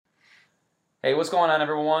Hey, what's going on,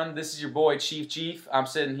 everyone? This is your boy, Chief. I'm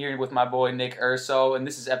sitting here with my boy, Nick Urso, and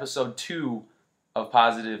this is episode 2 of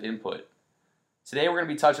Positive Input. Today, we're going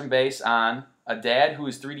to be touching base on a dad who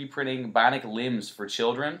is 3D printing bionic limbs for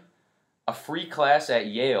children, a free class at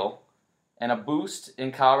Yale, and a boost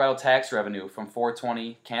in Colorado tax revenue from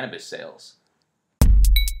 420 cannabis sales.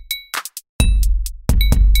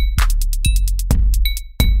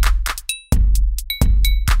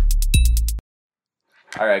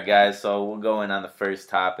 Alright guys, so we'll go in on the first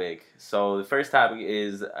topic. So the first topic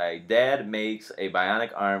is a dad makes a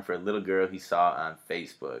bionic arm for a little girl he saw on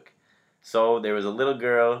Facebook. So there was a little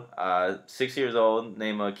girl, 6 years old,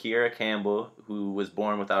 named Kiera Campbell, who was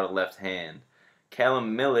born without a left hand.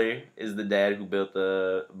 Callum Miller is the dad who built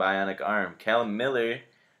the bionic arm. Callum Miller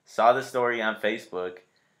saw the story on Facebook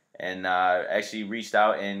and actually reached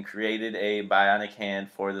out and created a bionic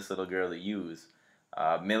hand for this little girl to use.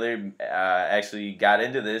 Miller actually got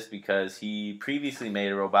into this because he previously made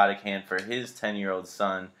a robotic hand for his 10-year-old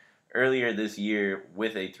son earlier this year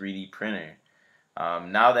with a 3D printer.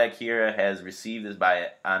 Now that Kiera has received this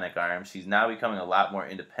bionic arm, she's now becoming a lot more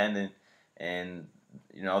independent, and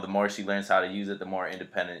the more she learns how to use it, the more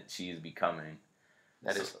independent she is becoming.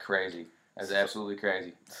 That is crazy. That's absolutely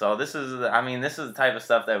crazy. So this is the type of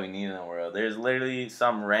stuff that we need in the world. There's literally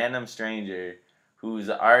some random stranger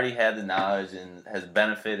who's already had the knowledge and has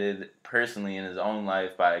benefited personally in his own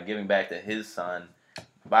life by giving back to his son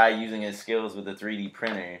by using his skills with the 3D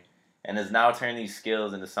printer, and has now turned these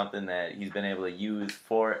skills into something that he's been able to use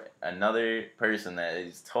for another person that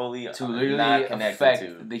is totally to literally not connected affect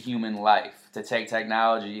to the human life, to take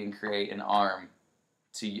technology and create an arm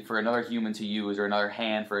for another human to use, or another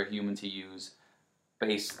hand for a human to use,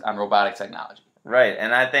 based on robotic technology. Right,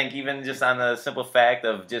 and I think even just on the simple fact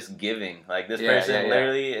of just giving, like this person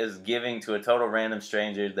literally is giving to a total random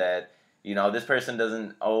stranger that, this person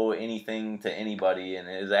doesn't owe anything to anybody, and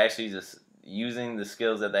is actually just using the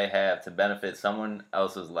skills that they have to benefit someone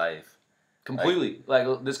else's life. Completely.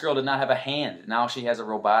 Like this girl did not have a hand. Now she has a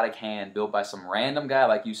robotic hand built by some random guy,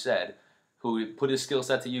 like you said, who put his skill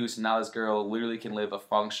set to use, and now this girl literally can live a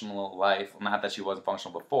functional life. Well, not that she wasn't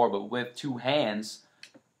functional before, but with two hands,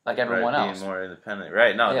 like everyone else. Being more independent.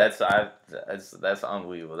 Right, no, that's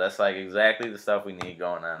unbelievable. That's like exactly the stuff we need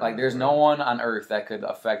going on. Like there's no one on earth that could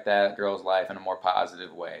affect that girl's life in a more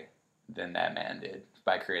positive way than that man did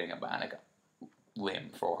by creating a bionic limb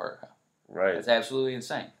for her. Right. It's absolutely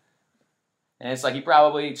insane. And it's like he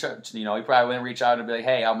probably wouldn't reach out and be like,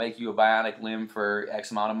 hey, I'll make you a bionic limb for X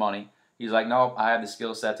amount of money. He's like, no, I have the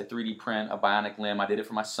skill set to 3D print a bionic limb. I did it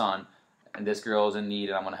for my son, and this girl is in need,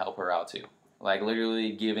 and I'm going to help her out too. Like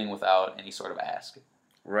literally giving without any sort of ask.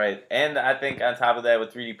 Right, and I think on top of that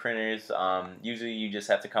with 3D printers, usually you just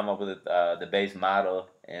have to come up with the base model,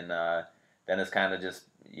 and then it's kind of just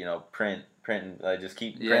printing, just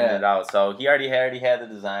keep printing it out. So he already had the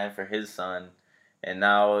design for his son, and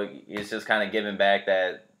now it's just kind of giving back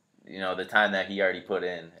that the time that he already put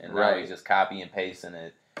in, and now he's just copy and pasting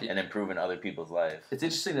it and improving other people's lives. It's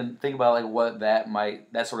interesting to think about like what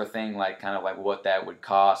that sort of thing, like kind of like what that would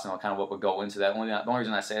cost and kind of what would go into that. The only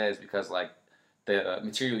reason I say that is because like the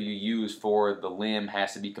material you use for the limb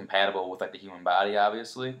has to be compatible with like the human body,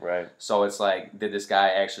 obviously. Right. So it's like, did this guy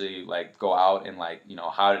actually like go out and like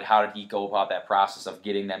how did he go about that process of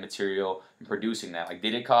getting that material and producing that? Like,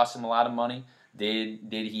 did it cost him a lot of money? Did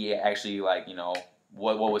he actually like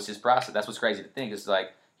what was his process? That's what's crazy to think. It's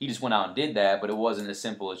like he just went out and did that, but it wasn't as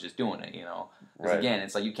simple as just doing it, Because again,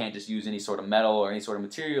 it's like you can't just use any sort of metal or any sort of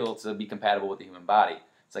material to be compatible with the human body.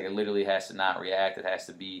 It's like it literally has to not react. It has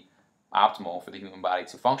to be optimal for the human body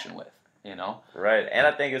to function with, Right, and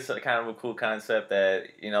I think it's kind of a cool concept that,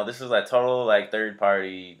 this is like total like third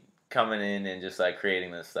party coming in and just like creating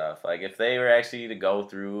this stuff. Like if they were actually to go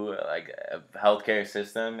through like a healthcare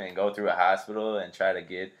system and go through a hospital and try to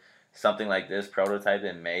get something like this prototyped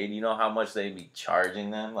and made, how much they'd be charging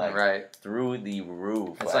them, like through the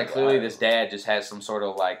roof. It's like clearly this dad just has some sort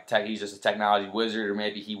of like he's just a technology wizard, or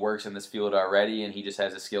maybe he works in this field already and he just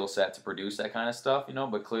has a skill set to produce that kind of stuff,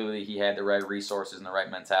 but clearly he had the right resources and the right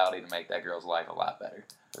mentality to make that girl's life a lot better.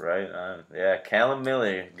 Right, yeah, Callum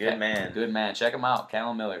Miller, good man. Check him out,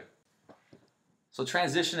 Callum Miller. So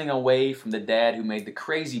transitioning away from the dad who made the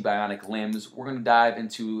crazy bionic limbs, we're going to dive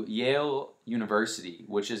into Yale University,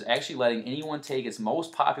 which is actually letting anyone take its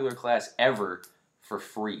most popular class ever for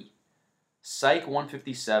free. Psych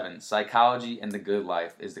 157, Psychology and the Good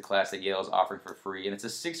Life, is the class that Yale is offering for free, and it's a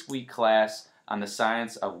 6-week class on the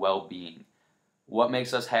science of well-being. What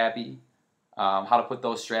makes us happy, how to put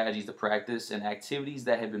those strategies to practice, and activities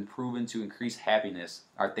that have been proven to increase happiness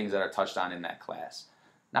are things that are touched on in that class.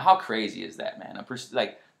 Now, how crazy is that, man?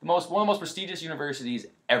 Like, one of the most prestigious universities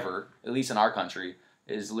ever, at least in our country,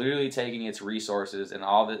 is literally taking its resources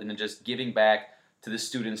and just giving back to the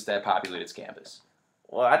students that populate its campus.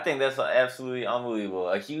 Well, I think that's absolutely unbelievable.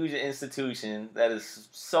 A huge institution that is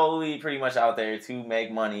solely pretty much out there to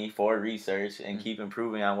make money for research and keep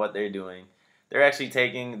improving on what they're doing. They're actually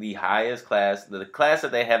taking the highest class, the class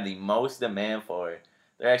that they have the most demand for.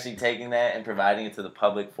 They're actually taking that and providing it to the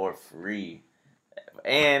public for free.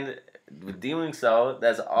 And with doing so,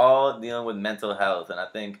 that's all dealing with mental health. And I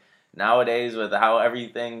think nowadays with how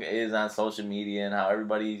everything is on social media and how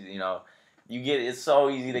everybody's, it's so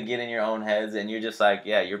easy to get in your own heads, and you're just like,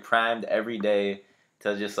 yeah, you're primed every day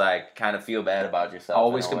to just like kind of feel bad about yourself.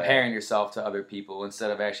 Always comparing yourself to other people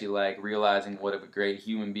instead of actually like realizing what a great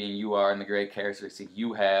human being you are and the great characteristics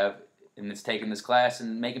you have. And it's taking this class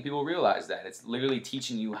and making people realize that. It's literally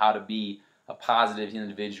teaching you how to be a positive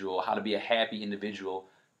individual, how to be a happy individual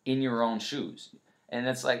in your own shoes. And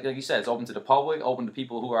it's like you said, it's open to the public, open to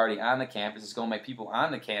people who are already on the campus. It's going to make people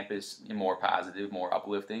on the campus more positive, more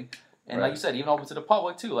uplifting. And like you said, even open to the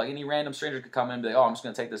public too. Like any random stranger could come in and be like, oh, I'm just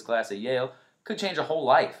going to take this class at Yale. Could change a whole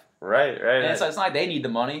life. Right. And it's not like they need the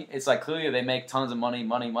money. It's like clearly they make tons of money, you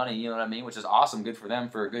know what I mean? Which is awesome, good for them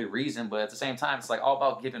for a good reason. But at the same time, it's like all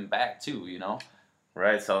about giving back too,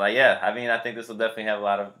 Right. So like, yeah, I mean, I think this will definitely have a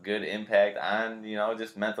lot of good impact on,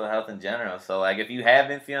 just mental health in general. So like if you have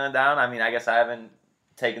been feeling down, I mean, I guess I haven't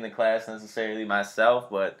taken the class necessarily myself,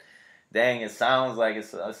 but dang, it sounds like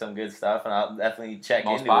it's some good stuff, and I'll definitely check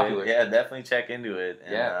into it. Yeah, definitely check into it.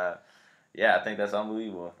 And, yeah, I think that's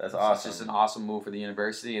unbelievable. That's awesome. It's just an awesome move for the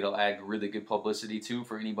university. It'll add really good publicity, too,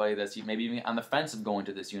 for anybody that's maybe even on the fence of going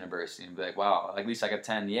to this university and be like, wow, at least I could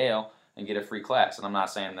attend Yale and get a free class. And I'm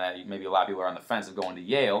not saying that maybe a lot of people are on the fence of going to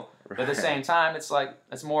Yale, but at the same time, it's like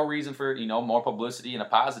that's more reason for, more publicity in a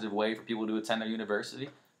positive way for people to attend their university.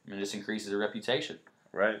 I mean, it just increases their reputation.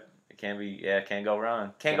 Right. It can't go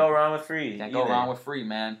wrong. Can't go wrong with free. Can't go wrong with free,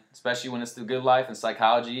 man. Especially when it's the good life and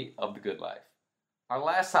psychology of the good life. Our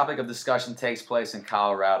last topic of discussion takes place in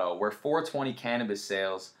Colorado, where 420 cannabis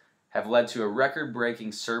sales have led to a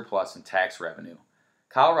record-breaking surplus in tax revenue.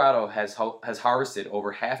 Colorado has harvested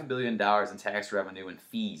over $500 million in tax revenue and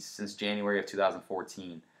fees since January of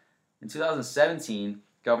 2014. In 2017,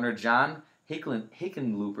 Governor John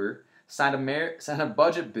Hickenlooper signed a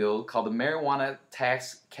budget bill called the Marijuana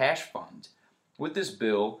Tax Cash Fund. With this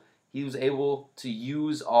bill, he was able to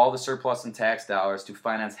use all the surplus in tax dollars to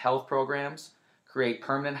finance health programs, create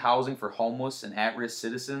permanent housing for homeless and at-risk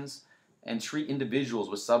citizens, and treat individuals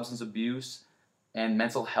with substance abuse and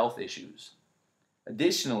mental health issues.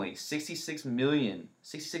 Additionally, $66 million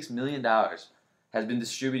has been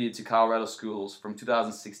distributed to Colorado schools from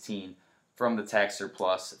 2016 from the tax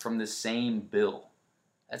surplus from the same bill.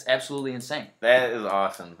 That's absolutely insane. That is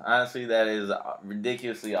awesome. Honestly, that is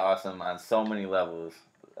ridiculously awesome on so many levels.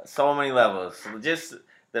 So many levels. Just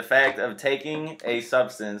the fact of taking a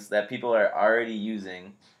substance that people are already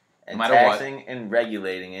using and taxing and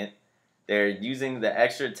regulating it. They're using the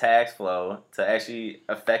extra tax flow to actually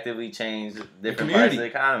effectively change different parts of the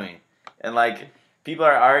economy. And like, people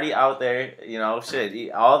are already out there,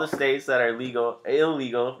 all the states that are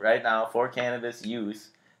illegal right now for cannabis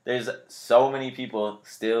use. There's so many people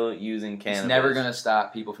still using cannabis. It's never going to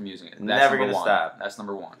stop people from using it. That's never going to stop. That's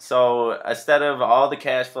number one. So instead of all the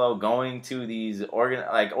cash flow going to these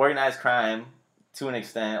organized crime, to an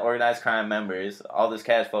extent, organized crime members, all this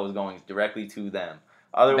cash flow is going directly to them.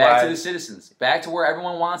 Otherwise, back to the citizens. Back to where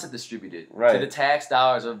everyone wants it distributed. Right. To the tax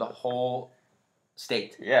dollars of the whole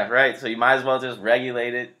state. Yeah, right. So you might as well just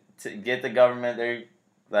regulate it to get the government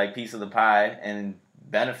their piece of the pie and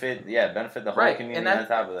benefit the whole community on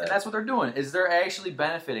top of that. And that's what they're doing, is they're actually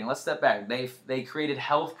benefiting. Let's step back. They created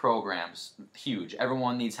health programs, huge.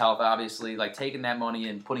 Everyone needs health, obviously, like taking that money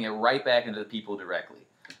and putting it right back into the people directly.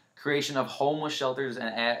 Creation of homeless shelters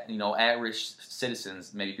and at-risk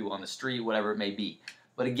citizens, maybe people on the street, whatever it may be.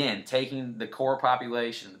 But again, taking the core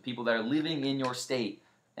population, the people that are living in your state,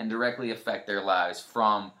 and directly affect their lives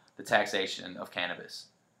from the taxation of cannabis.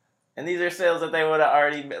 And these are sales that they would have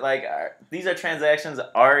already, these are transactions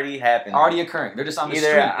already happening. Already occurring. They're just on the street.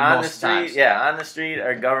 Either on the street, on the street,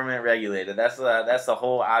 or government regulated. That's the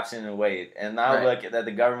whole option and weight. And now look that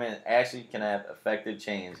the government actually can have effective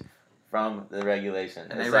change from the regulation.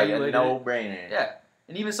 And it's like a no-brainer. Yeah.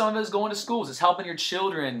 And even some of it is going to schools. It's helping your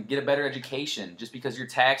children get a better education just because you're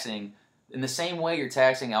taxing, in the same way you're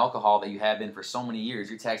taxing alcohol that you have been for so many years,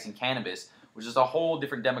 you're taxing cannabis, which is a whole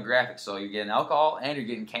different demographic. So you're getting alcohol and you're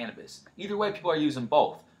getting cannabis. Either way, people are using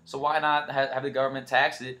both. So why not have the government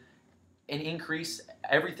tax it and increase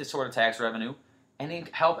every sort of tax revenue and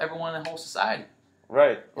help everyone in the whole society?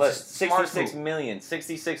 Right. Look, It's a smart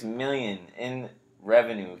 66 million in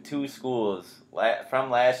revenue to schools from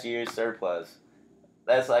last year's surplus.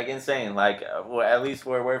 That's like insane. Like at least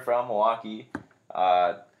where we're from, Milwaukee,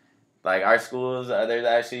 like our schools, there's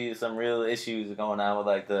actually some real issues going on with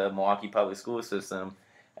like the Milwaukee public school system.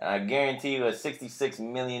 And I guarantee you, a $66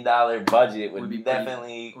 million budget would be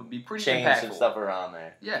pretty change impactful. some stuff around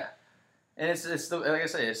there. Yeah. And it's the, like I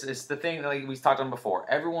say, it's the thing like we talked on before.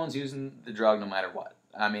 Everyone's using the drug no matter what.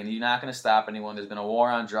 I mean, you're not going to stop anyone. There's been a war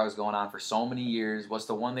on drugs going on for so many years. What's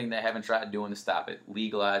the one thing they haven't tried doing to stop it?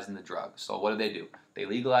 Legalizing the drug. So what do? They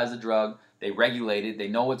legalize the drug. They regulate it. They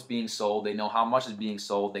know what's being sold. They know how much is being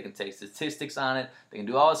sold. They can take statistics on it. They can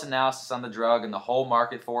do all this analysis on the drug and the whole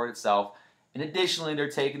market for it itself. And additionally, they're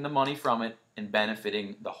taking the money from it and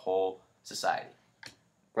benefiting the whole society.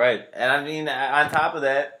 Right. And I mean, on top of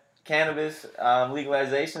that, cannabis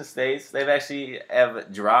legalization states, they've actually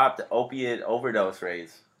have dropped opiate overdose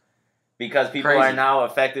rates because people are now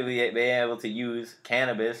effectively being able to use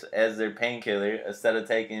cannabis as their painkiller instead of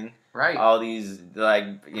taking all these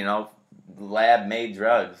lab-made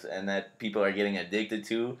drugs and that people are getting addicted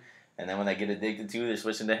to. And then when they get addicted to, they're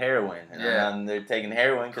switching to heroin. And then they're taking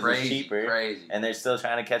heroin because it's cheaper. And they're still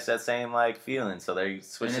trying to catch that same feeling. So they're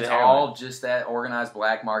switching to heroin. And it's all just that organized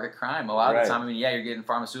black market crime. A lot of the time, I mean, you're getting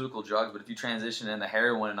pharmaceutical drugs, but if you transition into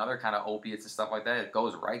heroin and other kind of opiates and stuff like that, it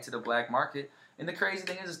goes right to the black market. And the crazy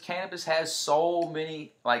thing is cannabis has so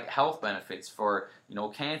many health benefits for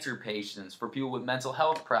cancer patients, for people with mental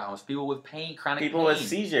health problems, people with chronic pain, with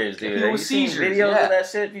seizures, dude. People with seizures, videos of that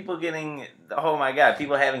shit. People getting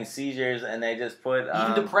people having seizures and they just put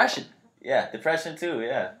even depression. Yeah, depression too.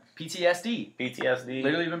 Yeah, PTSD.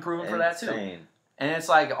 Literally been proven for that too. And it's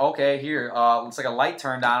like, okay, here, it's like a light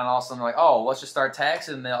turned on, and all of a sudden they're like, oh, let's just start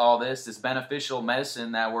taxing all this beneficial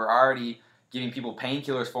medicine that we're already giving people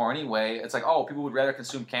painkillers for anyway. It's like, oh, people would rather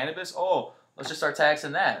consume cannabis? Oh, let's just start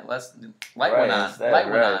taxing that. Light went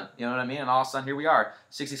on. You know what I mean? And all of a sudden, here we are,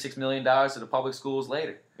 $66 million to the public schools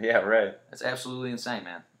later. Yeah, right. That's absolutely insane,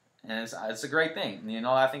 man. And it's a great thing.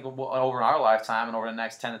 I think over our lifetime and over the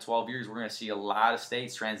next 10 to 12 years, we're going to see a lot of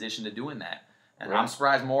states transition to doing that. And I'm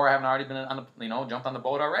surprised more haven't already been on the, jumped on the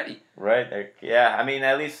boat already. Right. Yeah. I mean,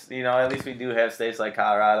 at least we do have states like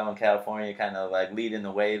Colorado and California kind of leading the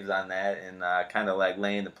waves on that and kind of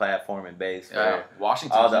laying the platform and base for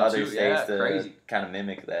Washington, all the other states to kind of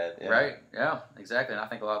mimic that. Yeah. Right. Yeah. Exactly. And I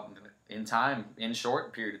think in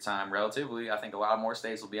short period of time, relatively, I think a lot more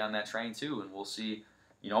states will be on that train too, and we'll see.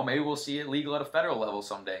 Maybe we'll see it legal at a federal level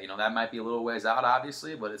someday. That might be a little ways out,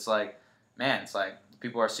 obviously, but it's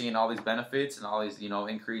people are seeing all these benefits and all these,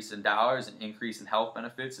 increase in dollars and increase in health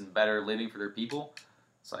benefits and better living for their people.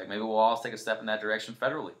 It's like maybe we'll all take a step in that direction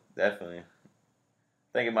federally. Definitely. I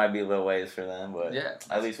think it might be a little ways for them, but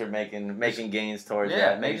at least we're making gains towards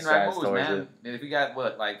that. Making right moves, man. If we got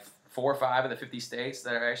 4 or 5 of the 50 states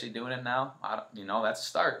that are actually doing it now, that's a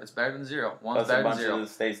start. It's better than zero. One's better than zero. A bunch of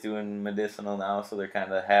the states doing medicinal now, so they're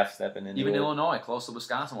kind of half-stepping into Even Illinois, close to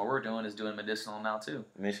Wisconsin, what we're doing is doing medicinal now, too.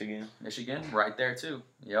 Michigan, right there, too.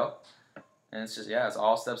 Yep. And it's just, it's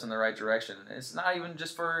all steps in the right direction. It's not even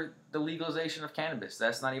just for the legalization of cannabis.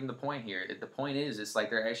 That's not even the point here. The point is, it's like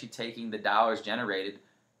they're actually taking the dollars generated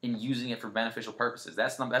and using it for beneficial purposes.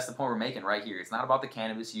 That's the point we're making right here. It's not about the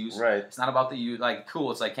cannabis use. Right. It's not about the use. Cool,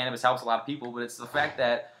 it's like cannabis helps a lot of people, but it's the fact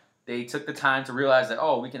that they took the time to realize that,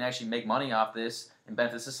 we can actually make money off this and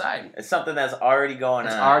benefit society. It's something that's already going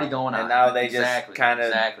on. It's already going on. And now they just kind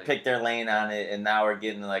of pick their lane on it, and now we're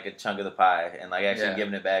getting a chunk of the pie and actually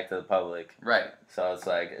giving it back to the public. Right. So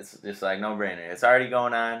it's just no-brainer. It's already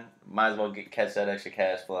going on. Might as well catch that extra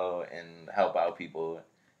cash flow and help out people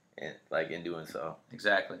in doing so.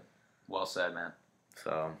 Exactly. Well said, man.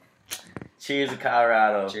 So, cheers to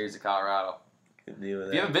Colorado. Cheers to Colorado. Good deal with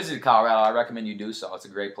If you haven't visited Colorado, I recommend you do so. It's a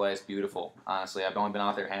great place. Beautiful. Honestly, I've only been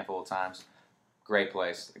out there a handful of times. Great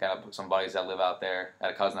place. I got some buddies that live out there. I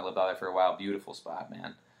had a cousin that lived out there for a while. Beautiful spot,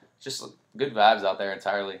 man. Just good vibes out there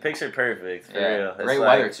entirely. Picture perfect, for real. Great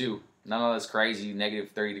weather, too. None of this crazy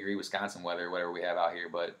negative 30-degree Wisconsin weather, whatever we have out here,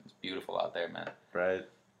 but it's beautiful out there, man. Right.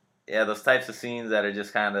 Yeah, those types of scenes that are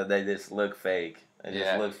just they just look fake. They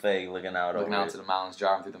just look fake looking out to the mountains,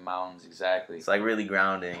 driving through the mountains, exactly. It's really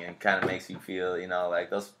grounding and kind of makes you feel,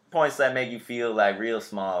 those points that make you feel real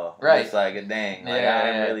small. Right. It's a dang.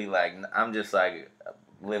 I'm really I'm just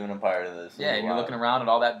living a part of this. Yeah, and you're looking around at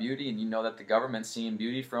all that beauty, and you know that the government's seeing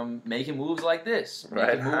beauty from making moves like this,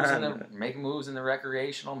 making moves in the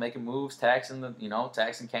recreational, making moves taxing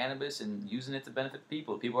cannabis and using it to benefit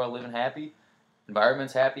people. People are living happy,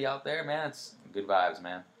 environment's happy out there, man. It's good vibes,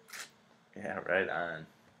 man. Yeah, right on.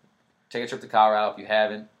 Take a trip to Colorado if you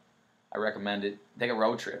haven't. I recommend it. Take a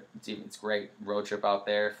road trip. It's great. Road trip out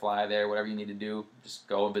there, fly there, whatever you need to do. Just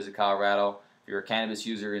go and visit Colorado. If you're a cannabis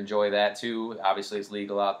user, enjoy that too. Obviously, it's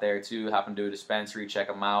legal out there too. Hop into a dispensary, check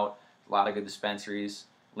them out. A lot of good dispensaries.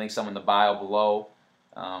 Link some in the bio below.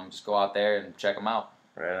 Just go out there and check them out.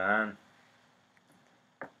 Right on.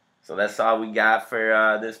 So that's all we got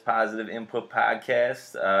for this Positive Input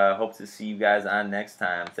podcast. Hope to see you guys on next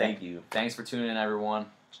time. Thank you. Thanks for tuning in, everyone.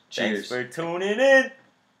 Cheers. Thanks for tuning in.